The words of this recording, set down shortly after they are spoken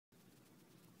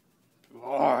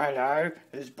Oh, hello,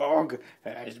 it's Bog.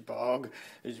 It's Bog.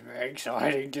 It's very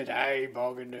exciting today,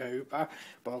 Bog and Hooper.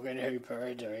 Bog and Hooper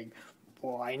are doing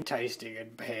wine tasting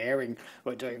and pairing.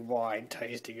 We're doing wine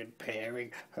tasting and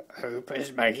pairing.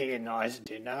 Hooper's making a nice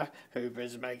dinner.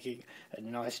 Hooper's making a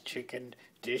nice chicken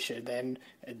dish, and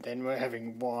then we're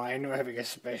having wine. We're having a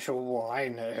special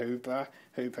wine at Hooper.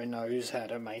 Hooper knows how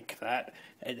to make that,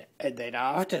 and then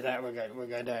after that we're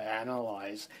going to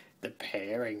analyse the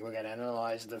pairing. We're going to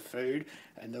analyse the food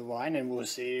and the wine, and we'll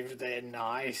see if they're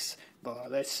nice.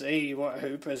 But let's see what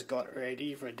Hooper's got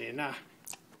ready for dinner.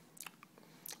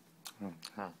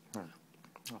 Hooper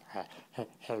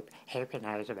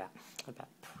knows about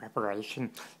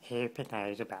preparation. Hooper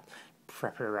knows about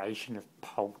preparation of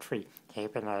poultry.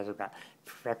 Hooper knows about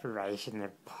preparation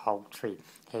of poultry.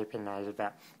 Hooper knows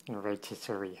about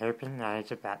rotisserie. Hooper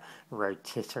knows about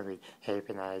rotisserie.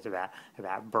 Hooper knows about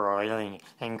broiling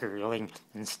and grilling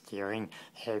and steering.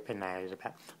 Hooper knows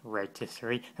about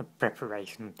rotisserie and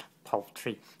preparation of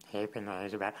poultry. Hooper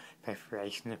knows about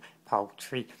preparation of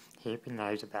poultry. Hooper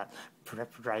knows about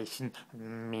preparation of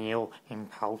meal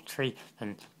and poultry,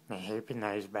 and Hooper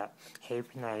knows about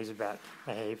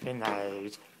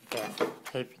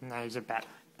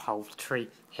poultry.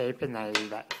 Hooper knows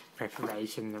about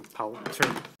preparation of poultry.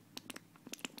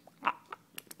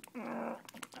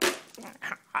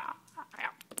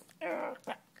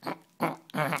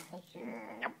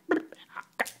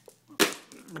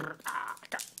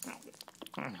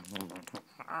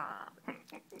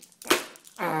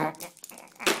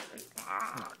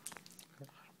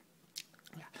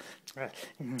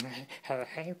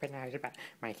 Hooper knows about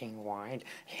making wine.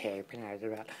 Hooper knows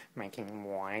about making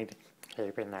wine.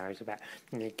 Hooper knows about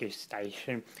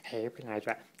degustation. Hooper knows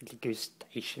about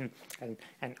degustation and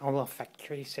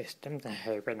olfactory systems.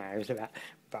 Hooper knows about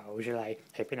Beaujolais.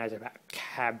 Hooper knows about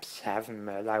Cab Sav and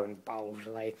Merlot and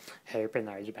Beaujolais. Hooper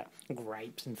knows about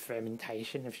grapes and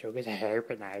fermentation of sugars.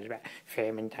 Hooper knows about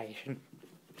fermentation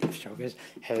of sugars.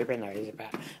 Hooper knows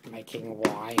about making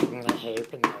wine.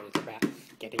 Hooper knows about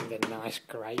getting the nice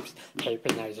grapes.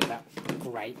 Hooper knows about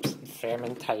grapes and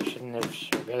fermentation of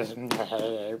sugars. And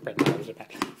Hooper knows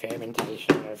about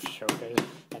fermentation of sugars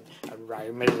and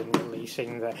aromas and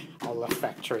releasing the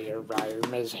olfactory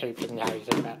aromas. Hooper knows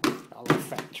about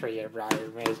olfactory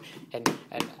aromas and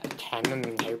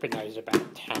tannin. Hooper knows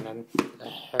about tannin.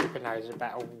 Hooper knows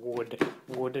about wood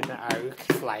and oak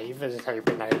flavours.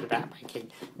 Hooper knows about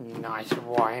making nice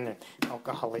wine and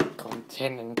alcoholic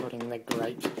content and putting the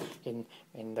grapes in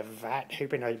the vat.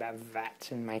 Hooper knows about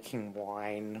vats and making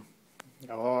wine.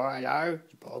 Oh, hello,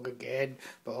 it's Bog again.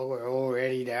 Bog, we're all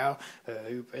ready now.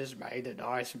 Hooper's made a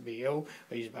nice meal.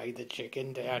 He's made the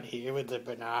chicken down here with the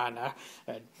banana,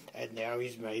 and now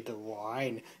he's made the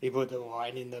wine. He put the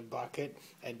wine in the bucket,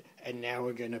 and now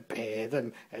we're going to pair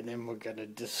them, and then we're going to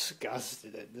discuss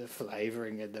the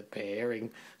flavouring and the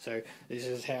pairing. So this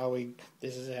is how we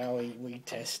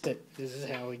test it. This is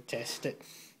how we test it.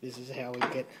 This is how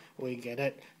we get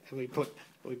it. And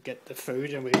we get the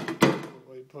food and we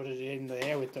put it in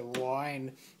there with the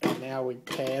wine, and now we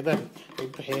pair them. We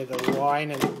pair the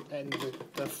wine and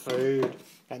the food,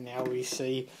 and now we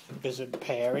see, because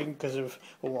of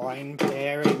wine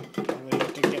pairing, and we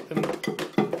have to get them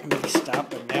mixed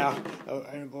up. And now,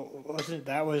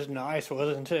 that was nice,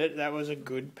 wasn't it? That was a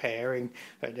good pairing.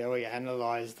 And now we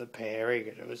analysed the pairing,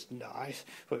 and it was nice.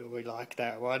 We like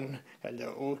that one, and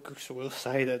we'll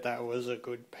say that was a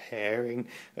good pairing.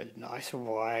 A nice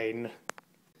wine.